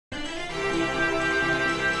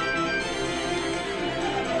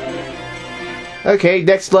Okay,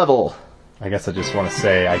 next level. I guess I just want to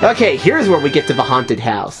say... Okay, here's where we get to the haunted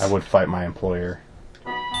house. I would fight my employer.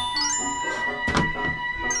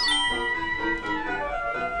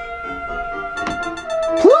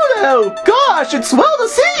 Pluto! Gosh, it's swell to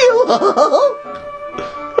see you!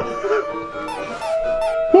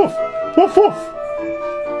 Woof! Woof woof!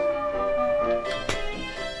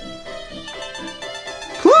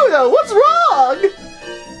 Pluto, what's wrong?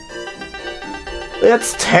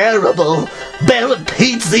 It's terrible. Baron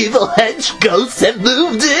Pete's evil hench ghosts have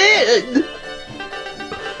moved in.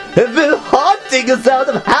 Have been haunting us out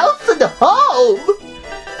of house and home.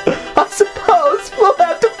 I suppose we'll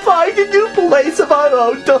have to find a new place of our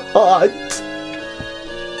own to haunt.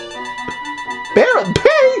 Baron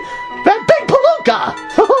Pete? That big palooka!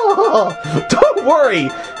 Don't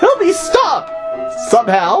worry, he'll be stopped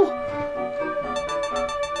somehow.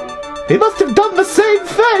 He must have done the same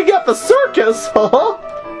thing at the circus, huh?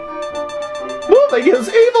 Moving his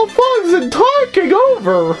evil thugs and talking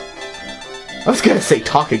over. I was gonna say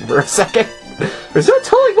talking for a second. There's no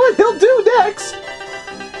telling what he'll do next.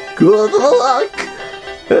 Good luck,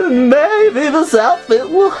 and maybe this outfit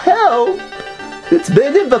will help. It's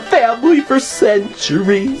been in the family for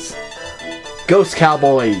centuries. Ghost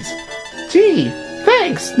Cowboys. Gee,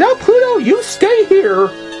 thanks. Now Pluto, you stay here.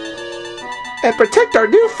 And protect our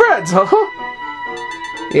new friends, huh?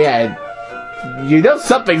 Yeah, you know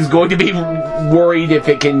something's going to be worried if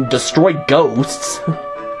it can destroy ghosts.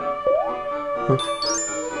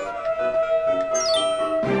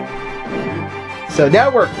 So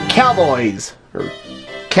now we're cowboys. Or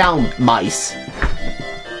cow mice.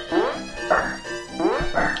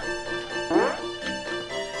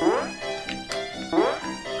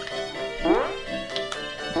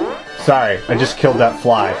 Sorry, I just killed that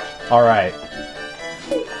fly. Alright.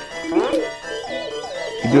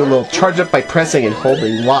 You do a little charge up by pressing and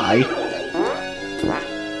holding Y.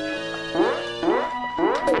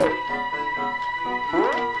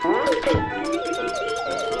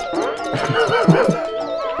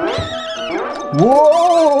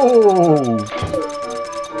 Whoa!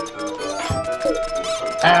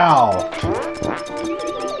 Ow!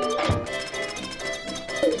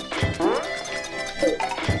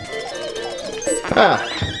 Ah!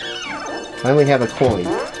 Finally have a coin.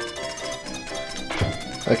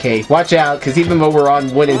 Okay, watch out, because even though we're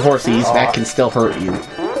on wooden horses, that can still hurt you.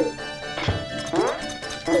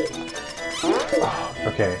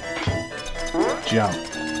 Okay. Jump.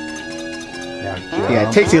 Now jump. Yeah,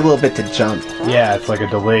 it takes you a little bit to jump. Yeah, it's like a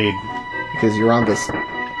delayed... Because you're on this...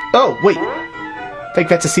 Oh, wait! I think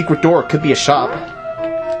that's a secret door. It could be a shop.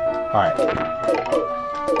 Alright.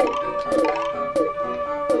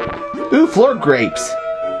 Ooh, floor grapes!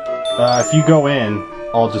 If you go in,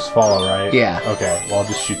 I'll just follow, right? Yeah. Okay, well I'll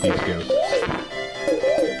just shoot these ghosts.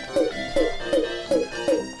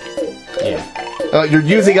 Yeah. Oh, you're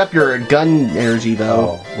using up your gun energy,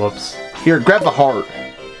 though. Oh, whoops. Here, grab the heart.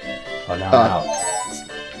 Oh, now I'm out.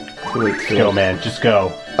 Go, man, just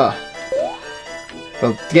go.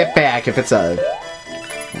 Well, get back if it's a...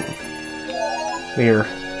 Here.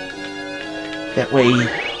 That way,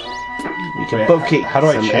 we can both get how do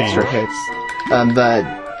I some change? extra hits.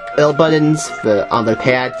 The L buttons on the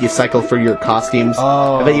pad, you cycle through your costumes,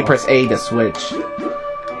 and then you press A to switch.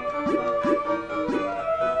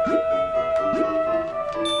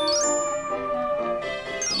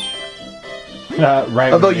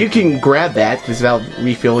 Right. Although you can grab that, because that'll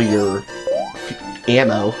refill your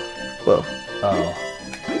ammo. Whoa. Oh.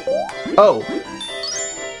 Oh!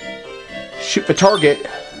 Shoot the target.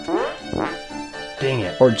 Dang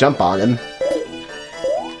it. Or jump on him.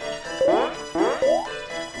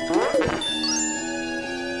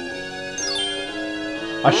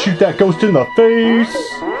 I shoot that ghost in the face!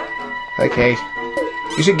 Okay.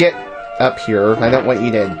 You should get up here. I don't want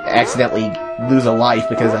you to accidentally lose a life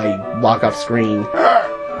because I walk off screen.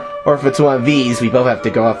 Or if it's one of these, we both have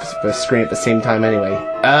to go off the screen at the same time anyway.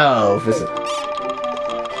 Oh, this is...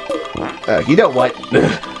 you know what?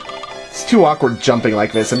 It's too awkward jumping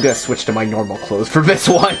like this. I'm gonna switch to my normal clothes for this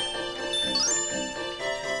one.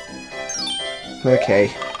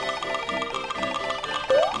 Okay.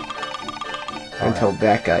 Until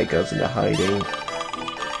that guy goes into hiding.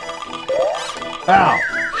 Ow!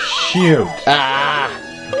 Shoot! Ah!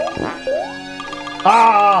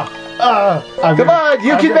 Ah! Come on,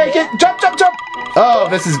 you can make it! Jump, jump, jump! Oh,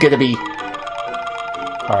 this is gonna be...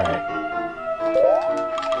 Alright.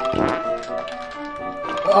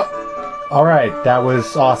 Alright, that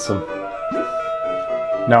was awesome.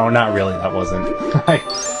 No, not really, that wasn't.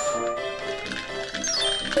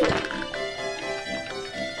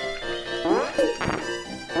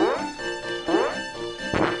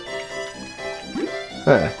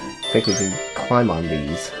 I think we can climb on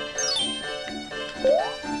these.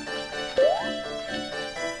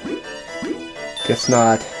 Guess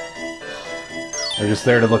not. They're just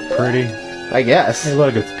there to look pretty. I guess. Hey,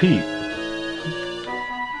 look, it's Pete.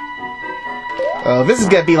 This is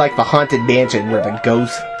gonna be like the Haunted Mansion where the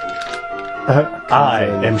ghost... I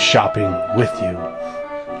am shopping with you.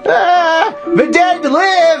 Ah! The dead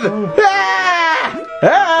live! Ah!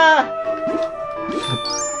 Ah!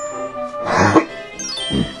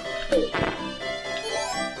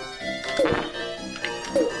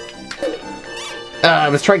 I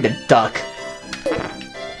was trying to duck.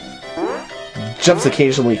 Jumps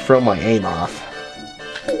occasionally throw my aim off.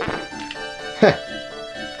 Huh.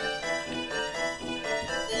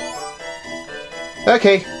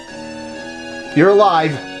 Okay. You're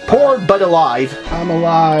alive. Poor but alive. I'm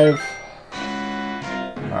alive.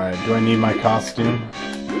 Alright, do I need my costume?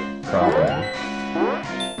 Probably.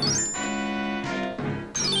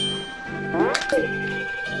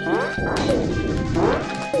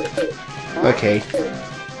 Okay.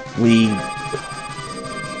 We...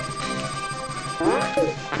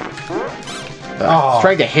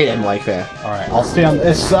 trying to hit him like that. Alright, I'll stay on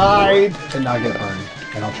this side and not get burned.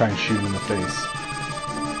 And I'll try and shoot him in the face.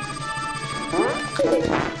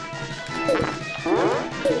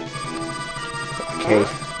 Okay.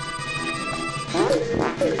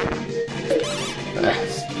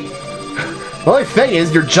 The only thing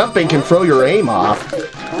is, your jumping can throw your aim off.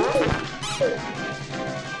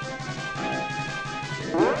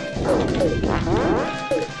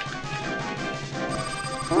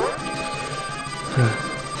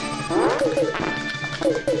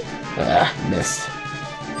 Missed.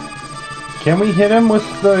 Can we hit him with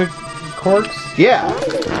the corks? Yeah.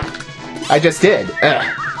 I just did.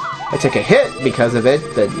 I took a hit because of it,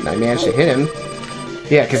 but I managed to hit him.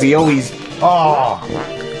 Yeah, because he always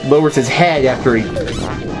lowers his head after he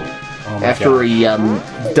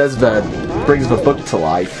brings the book to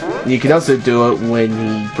life. You can also do it when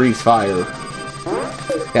he breathes fire.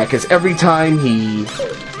 Yeah, because every time he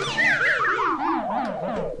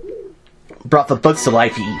brought the books to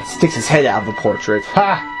life, he sticks his head out of the portrait.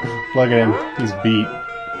 Ha! Look at him. He's beat.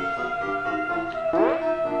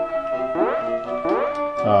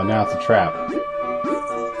 Oh, now it's a trap.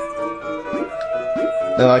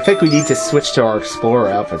 No, I think we need to switch to our Explorer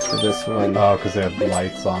outfits for this one. Oh, because they have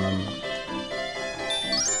lights on them.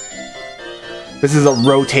 This is a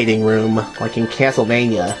rotating room, like in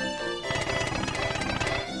Castlevania.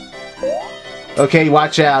 Okay,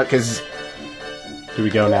 watch out, because... Do we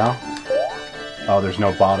go now? Oh, there's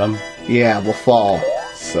no bottom? Yeah, we'll fall,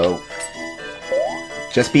 so...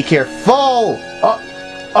 Just be careful!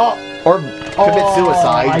 Or commit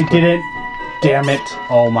suicide. I didn't! Damn it!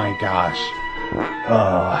 Oh my gosh.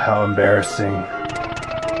 Oh, how embarrassing.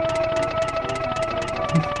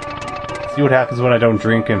 See what happens when I don't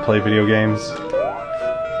drink and play video games?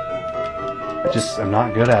 I'm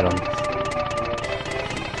not good at them.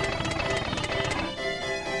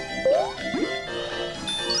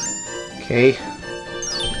 Okay.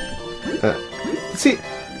 Let's see.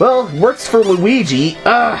 Well, it works for Luigi.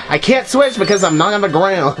 I can't switch because I'm not on the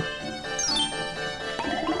ground.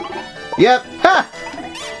 Yep. Ha!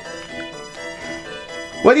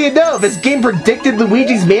 What do you know? This game predicted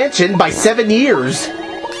Luigi's Mansion by 7 years.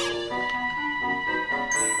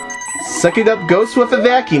 Suck it up, ghost with a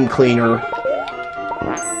vacuum cleaner.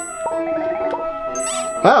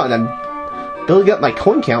 Wow, and I'm building up my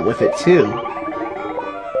coin count with it, too.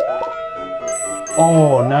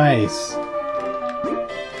 Oh, nice.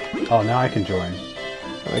 Oh, now I can join.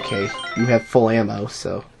 Okay, you have full ammo,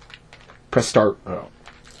 so... Press start. Oh.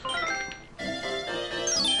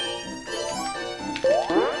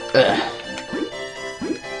 I'm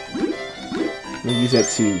gonna use that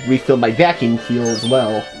to refill my vacuum fuel as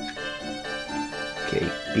well. Okay,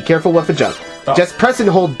 be careful with the jump. Oh. Just press and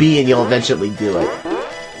hold B and you'll eventually do it.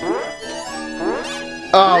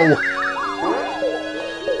 Oh!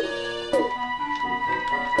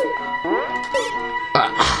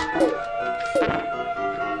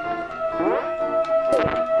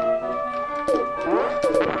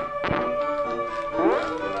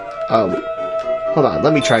 Oh. Hold on,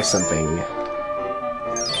 let me try something. Can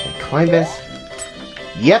I climb this?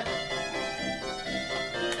 Yep.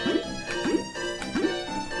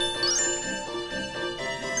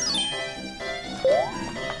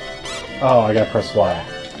 Oh, I gotta press Y.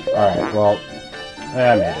 Alright, well,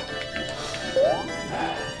 I made it.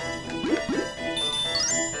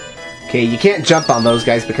 Okay, you can't jump on those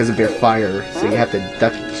guys because of their fire, so you have to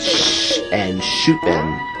duck and shoot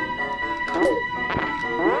them.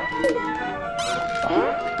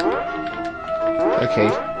 Okay.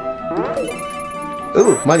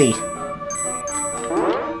 Ooh, money.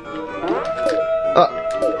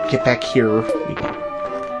 Get back here.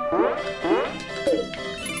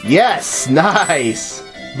 Yes! Nice!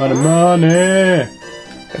 Money, money! I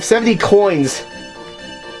have 70 coins.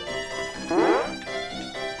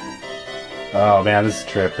 Oh man, this is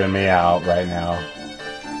tripping me out right now.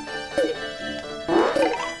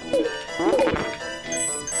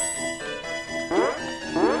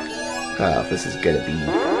 Oh, this is gonna be...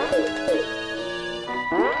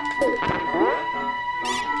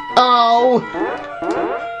 Oh!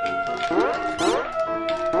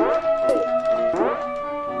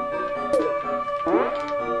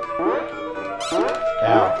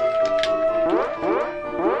 Ow.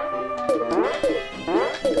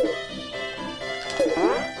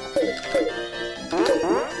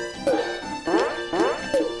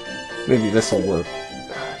 Maybe this will work.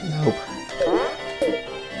 Nope.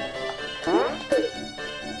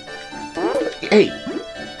 Hey!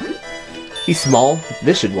 He's small.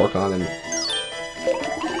 This should work on him.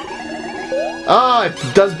 Oh,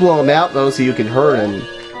 it does blow him out though, so you can hurt him.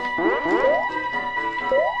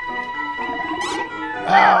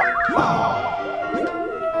 Ow.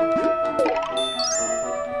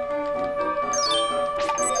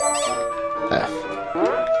 F.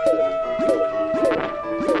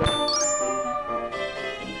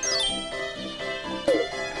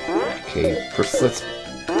 Okay, first let's...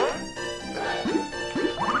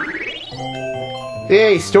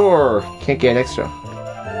 Hey, store! Can't get extra.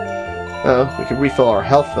 Oh, we can refill our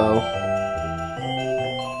health though.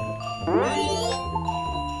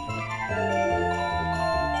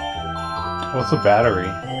 What's a battery?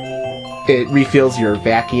 It refills your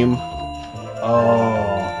vacuum. Oh.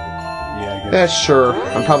 Yeah, I guess. Sure.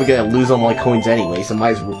 I'm probably gonna lose all my coins anyway, so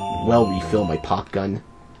might as well refill my pop gun.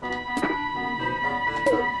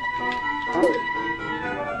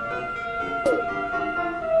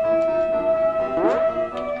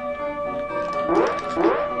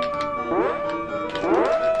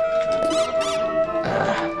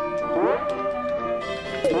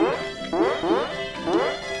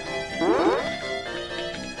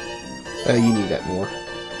 You need that more.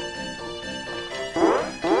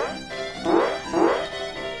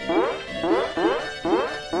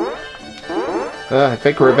 I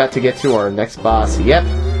think we're about to get to our next boss. Yep.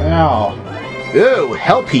 Ow. Ooh,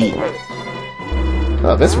 Hell Pete.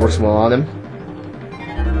 Oh, this works well on him.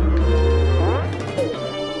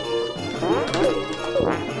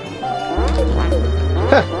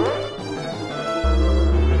 Huh.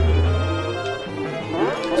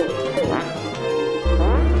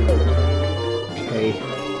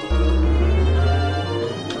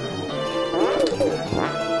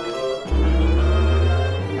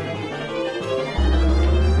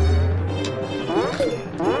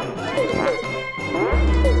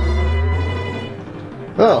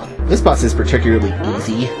 Oh, this boss is particularly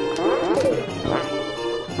easy.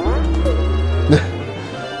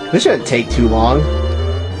 This shouldn't take too long.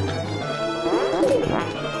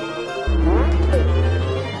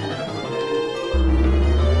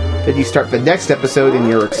 Then you start the next episode in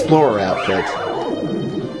your Explorer outfit.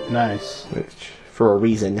 Nice. Which, for a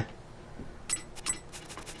reason.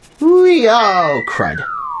 Whee! Oh, crud.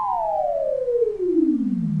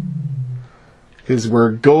 Because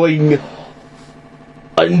we're going...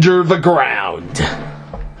 under the ground.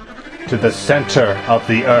 To the center of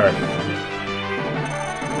the earth.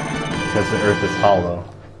 Because the earth is hollow.